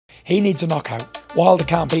He needs a knockout. Wilder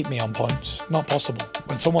can't beat me on points. Not possible.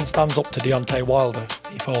 When someone stands up to Deontay Wilder,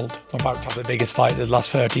 he fold. I'm about to have the biggest fight of the last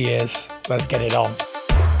 30 years. Let's get it on.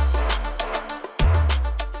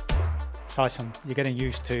 Tyson, you're getting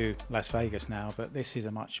used to Las Vegas now, but this is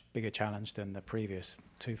a much bigger challenge than the previous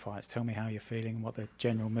two fights. Tell me how you're feeling, what the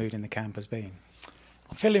general mood in the camp has been.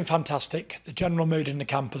 I'm feeling fantastic. The general mood in the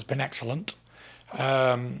camp has been excellent.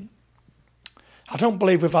 I don't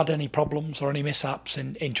believe we've had any problems or any mishaps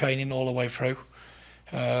in training all the way through.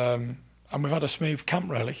 And we've had a smooth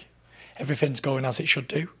camp, really. Everything's going as it should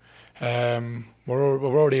do. We're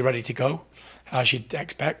already ready to go, as you'd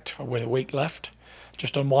expect, with a week left.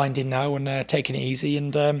 Just unwinding now and taking it easy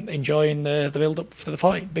and enjoying the build-up for the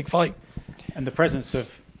fight, big fight. And the presence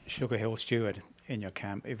of Sugar Hill Stewart in your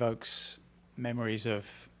camp evokes memories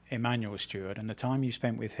of Emmanuel Stewart and the time you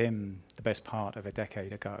spent with him the best part of a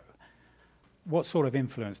decade ago. What sort of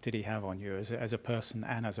influence did he have on you as a person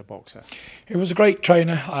and as a boxer? He was a great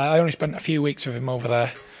trainer. I only spent a few weeks with him over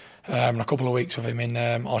there, a couple of weeks with him in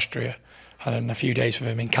Austria, and then a few days with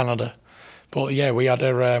him in Canada. But yeah, we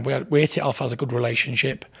hit it off as a good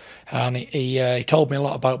relationship, and he told me a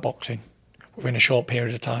lot about boxing within a short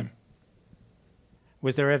period of time.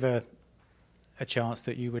 Was there ever a chance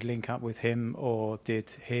that you would link up with him, or did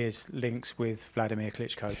his links with Vladimir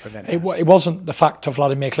Klitschko prevent that? It wasn't the fact of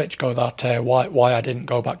Vladimir Klitschko that why I didn't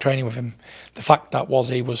go back training with him. The fact that was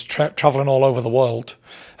he was travelling all over the world,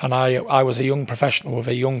 and I was a young professional with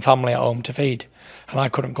a young family at home to feed, and I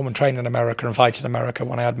couldn't come and train in America and fight in America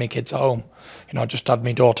when I had my kids at home. You know, I just had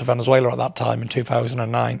my daughter Venezuela at that time in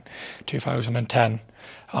 2009, 2010.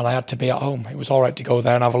 And I had to be at home. It was all right to go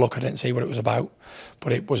there and have a look at it and see what it was about,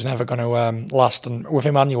 but it was never going to last. And with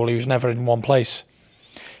Emmanuel, he was never in one place.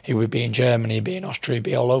 He would be in Germany, he'd be in Austria, he'd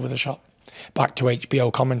be all over the shop, back to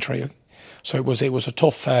HBO commentary. So it was a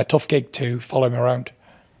tough gig to follow him around.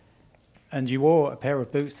 And you wore a pair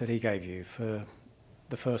of boots that he gave you for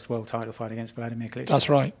the first world title fight against Vladimir Klitschko. That's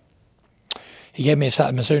right. He gave me a set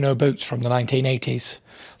of Mizuno boots from the 1980s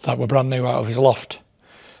that were brand new out of his loft.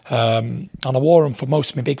 And I wore them for most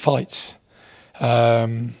of my big fights. I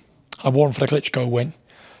wore them for the Klitschko win,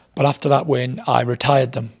 but after that win, I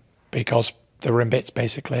retired them because they were in bits,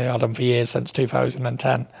 basically. I had them for years, since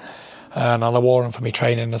 2010, and I wore them for me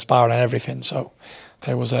training and sparring and everything, so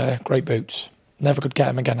they was great boots. Never could get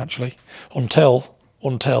them again, actually, until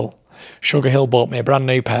Sugar Hill bought me a brand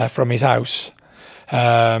new pair from his house,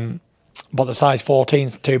 but the size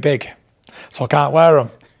 14's too big, so I can't wear them,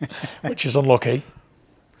 which is unlucky.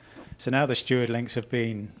 So now the Stewart links have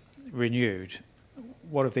been renewed.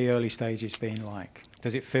 What have the early stages been like?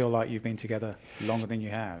 Does it feel like you've been together longer than you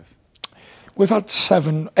have? We've had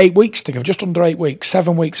 8 weeks together, just under 8 weeks,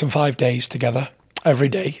 7 weeks and 5 days together, every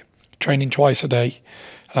day, training twice a day.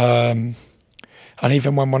 And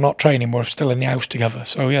even when we're not training, we're still in the house together.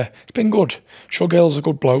 So yeah, it's been good. Sugar Hill's a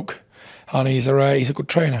good bloke, and he's a good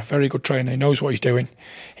trainer, very good trainer. He knows what he's doing.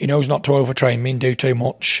 He knows not to overtrain me and do too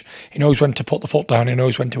much. He knows when to put the foot down. He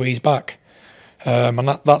knows when to ease back. And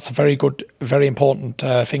that's a very good, very important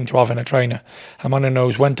thing to have in a trainer. A man who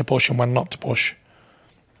knows when to push and when not to push.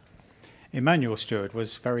 Emmanuel Stewart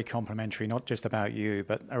was very complimentary, not just about you,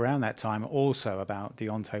 but around that time also about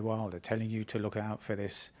Deontay Wilder, telling you to look out for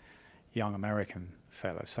this young American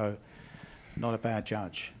fella. So not a bad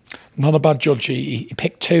judge. Not a bad judge. He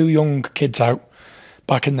picked 2 young kids out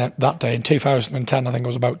back in that day in 2010. I think I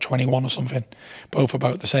was about 21 or something, both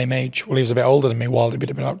about the same age. Well, he was a bit older than me, Wilder. He'd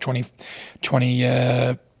been about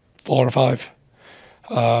 24 or 5.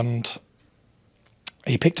 And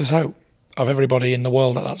he picked us out of everybody in the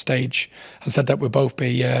world at that stage and said that we'd both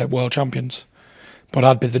be world champions. But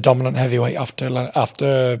I'd be the dominant heavyweight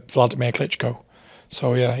after Vladimir Klitschko.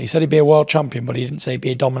 So yeah, he said he'd be a world champion, but he didn't say he'd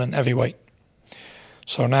be a dominant heavyweight.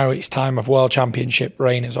 So now it's time of world championship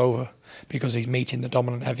reign is over because he's meeting the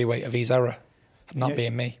dominant heavyweight of his era, not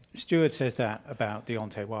being me. Stewart says that about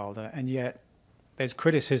Deontay Wilder, and yet there's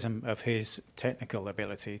criticism of his technical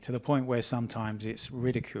ability to the point where sometimes it's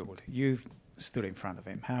ridiculed. You've stood in front of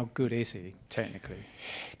him. How good is he technically?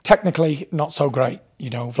 Technically, not so great. You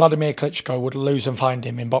know, Vladimir Klitschko would lose and find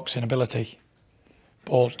him in boxing ability,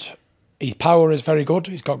 but his power is very good.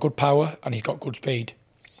 He's got good power and he's got good speed.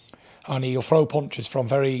 And he'll throw punches from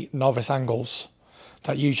very novice angles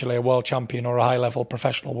that usually a world champion or a high-level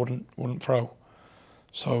professional wouldn't throw.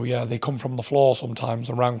 So yeah, they come from the floor sometimes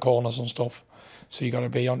and round corners and stuff. So you got to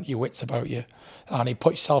be on your wits about you. And he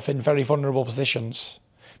puts himself in very vulnerable positions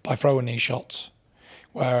by throwing these shots,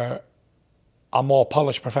 where a more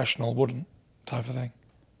polished professional wouldn't, type of thing.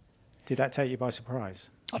 Did that take you by surprise?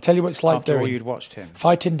 I'll tell you what it's like after doing. all you'd watched him.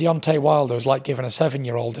 Fighting Deontay Wilder is like giving a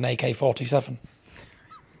 7-year-old an AK-47.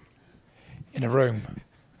 in a room,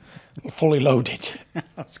 fully loaded. I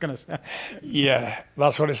was going to say. Yeah,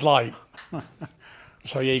 that's what it's like.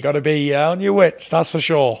 So yeah, you got to be on your wits, that's for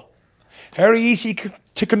sure. Very easy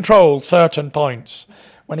to control certain points.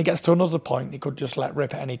 When he gets to another point, he could just let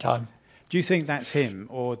rip at any time. Do you think that's him,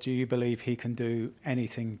 or do you believe he can do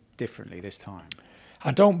anything differently this time?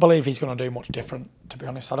 I don't believe he's going to do much different, to be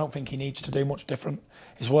honest. I don't think he needs to do much different.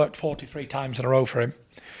 He's worked 43 times in a row for him.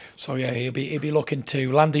 So yeah, he'll be looking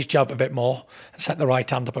to land his jab a bit more and set the right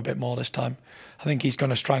hand up a bit more this time. I think he's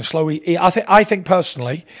going to try and slowly. I think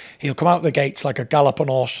personally, he'll come out the gates like a gallop on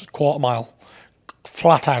horse, quarter mile,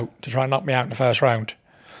 flat out to try and knock me out in the first round.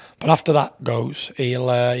 But after that goes,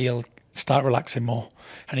 he'll start relaxing more,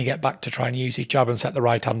 and he get back to try and use his jab and set the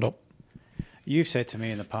right hand up. You've said to me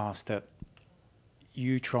in the past that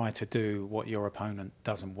you try to do what your opponent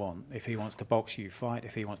doesn't want. If he wants to box, you fight.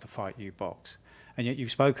 If he wants to fight, you box. And yet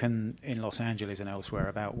you've spoken in Los Angeles and elsewhere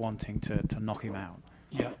about wanting to knock him out.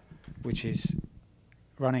 Yeah. Which is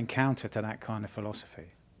running counter to that kind of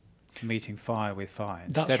philosophy, meeting fire with fire.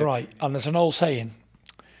 That's right. And there's an old saying,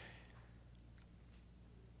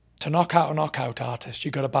 to knock out a knockout artist,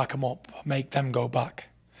 you've got to back them up, make them go back.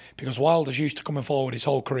 Because Wilder's used to coming forward his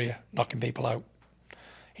whole career, knocking people out.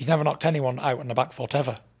 He's never knocked anyone out on the back foot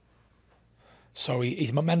ever. So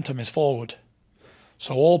his momentum is forward.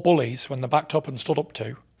 So all bullies, when they're backed up and stood up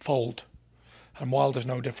to, fold. And Wilder's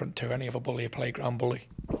no different to any other bully, a playground bully.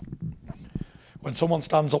 When someone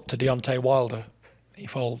stands up to Deontay Wilder, he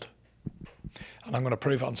fold. And I'm going to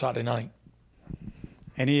prove it on Saturday night.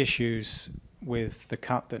 Any issues with the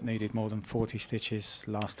cut that needed more than 40 stitches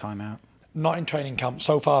last time out? Not in training camp.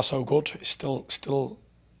 So far, so good. It's still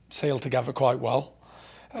sealed together quite well.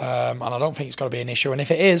 And I don't think it's going to be an issue. And if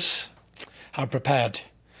it is, I'm prepared,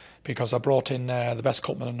 because I brought in the best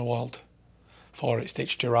cutman in the world for it,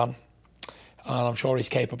 Stitch Duran. And I'm sure he's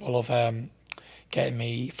capable of getting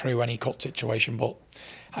me through any cut situation. But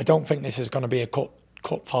I don't think this is going to be a cut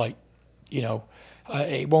fight. You know,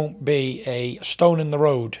 it won't be a stone in the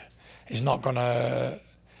road. It's not going to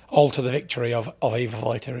alter the victory of either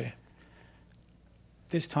fighter here.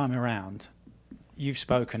 This time around, you've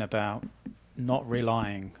spoken about not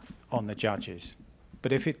relying on the judges.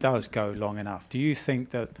 But if it does go long enough, do you think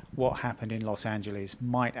that what happened in Los Angeles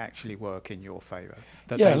might actually work in your favour?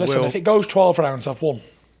 Yeah, listen, if it goes 12 rounds, I've won.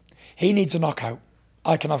 He needs a knockout.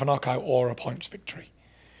 I can have a knockout or a points victory.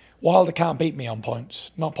 Wilder can't beat me on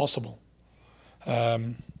points. Not possible.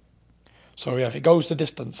 So yeah, if it goes the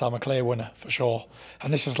distance, I'm a clear winner for sure.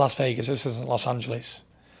 And this is Las Vegas. This isn't Los Angeles.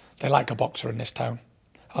 They like a boxer in this town,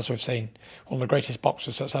 as we've seen. One of the greatest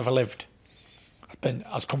boxers that's ever lived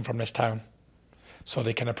has come from this town. So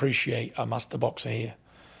they can appreciate a master boxer here.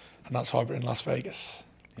 And that's why we're in Las Vegas.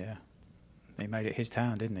 Yeah. He made it his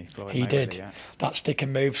town, didn't he? Floyd he Mayweather, did. Yeah. That stick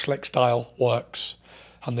and move, slick style works.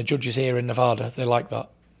 And the judges here in Nevada, they like that.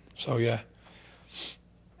 So, yeah.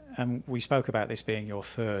 And we spoke about this being your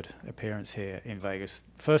third appearance here in Vegas.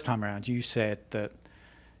 First time around, you said that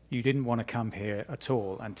you didn't want to come here at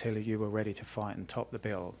all until you were ready to fight and top the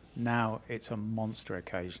bill. Now it's a monster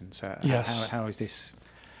occasion. So yes. How is this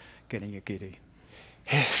getting you giddy?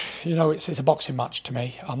 You know, it's a boxing match to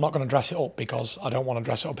me. I'm not going to dress it up because I don't want to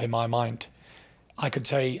dress it up in my mind. I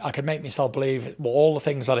could make myself believe all the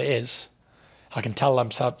things that it is. I can tell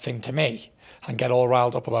them something to me and get all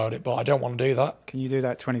riled up about it, but I don't want to do that. Can you do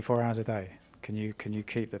that 24 hours a day? Can you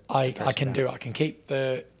keep the I can do it. I can keep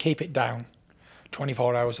it down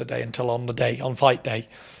 24 hours a day until on fight day.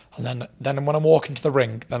 And then when I'm walking to the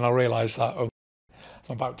ring, then I'll realise that, I'm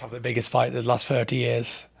about to have the biggest fight of the last 30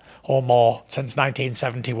 years or more, since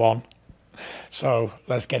 1971. So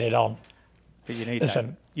let's get it on. But you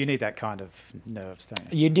need that kind of nerves,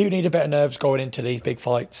 don't you? You do need a bit of nerves going into these big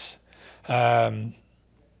fights. It's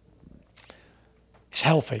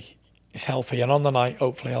healthy. It's healthy, and on the night,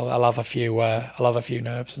 hopefully, I'll have a few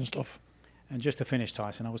nerves and stuff. And just to finish,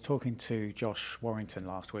 Tyson, I was talking to Josh Warrington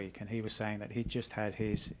last week, and he was saying that he'd just had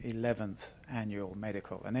his 11th annual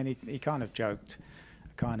medical, and then he kind of joked,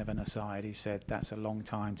 kind of an aside. He said that's a long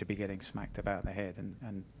time to be getting smacked about the head,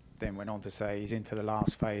 and then went on to say he's into the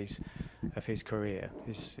last phase of his career.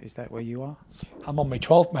 Is that where you are? I'm on my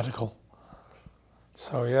 12th medical.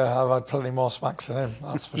 So yeah, I've had plenty more smacks than him,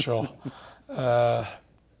 that's for sure.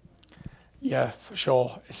 Yeah, for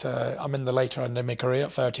sure. I'm in the later end of my career,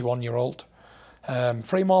 31-year-old.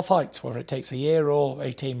 3 more fights, whether it takes a year or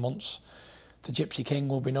 18 months. The Gypsy King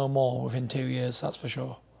will be no more within 2 years, that's for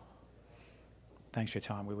sure. Thanks for your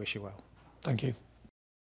time. We wish you well. Thank you.